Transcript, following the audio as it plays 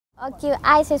Kêu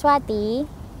ai sẽ xóa tí,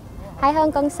 hay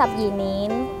hơn con sập gì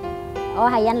nín, ô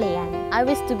hay anh liền. I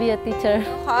wish to be a teacher.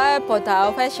 喺葡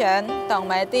萄 fashion 同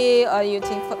埋啲要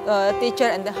請teacher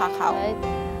and 學校。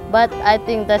 But I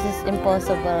think that is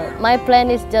impossible. My plan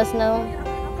is just now,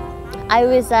 I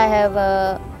wish I have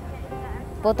a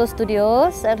photo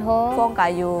studios at home. 放假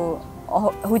要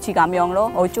好似咁樣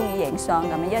咯，好中意影相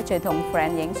咁樣，一齊同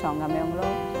friend 影相咁樣咯，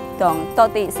同多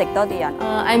啲識多啲人。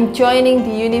I'm joining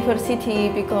the university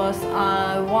because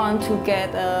I want to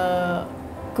get a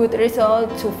good result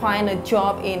to find a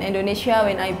job in Indonesia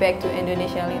when I back to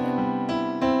Indonesia later.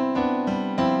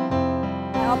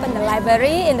 I open the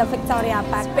library in the Victoria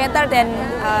Park. Better than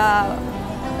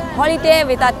holiday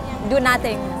without do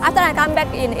nothing. After I come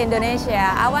back in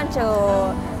Indonesia, I want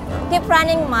to keep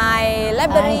running my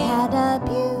library. I had a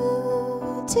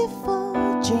beautiful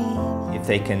dream. If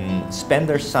they can spend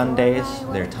their Sundays,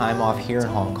 their time off here in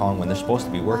Hong Kong when they're supposed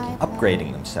to be working,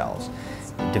 upgrading themselves,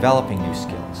 developing new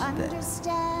skills,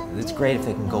 it's great if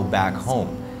they can go back home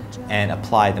and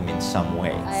apply them in some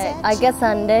way. I get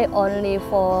Sunday only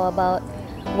for about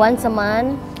once a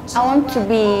month. I want to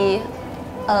be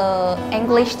an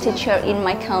English teacher in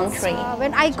my country.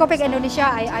 When I go back to Indonesia,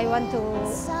 I want to,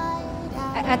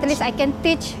 at least I can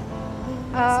teach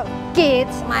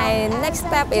kids. My next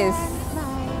step is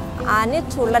I need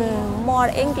to learn more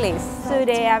English.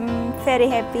 Today I'm very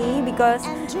happy because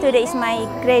today is my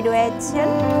graduation.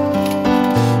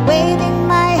 Waving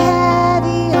my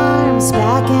heavy arms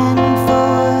back and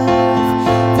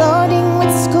forth, floating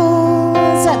with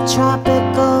schools of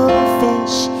tropical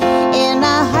fish in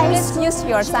a high school. Please use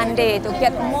your Sunday to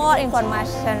get more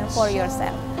information for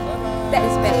yourself. That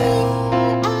is better.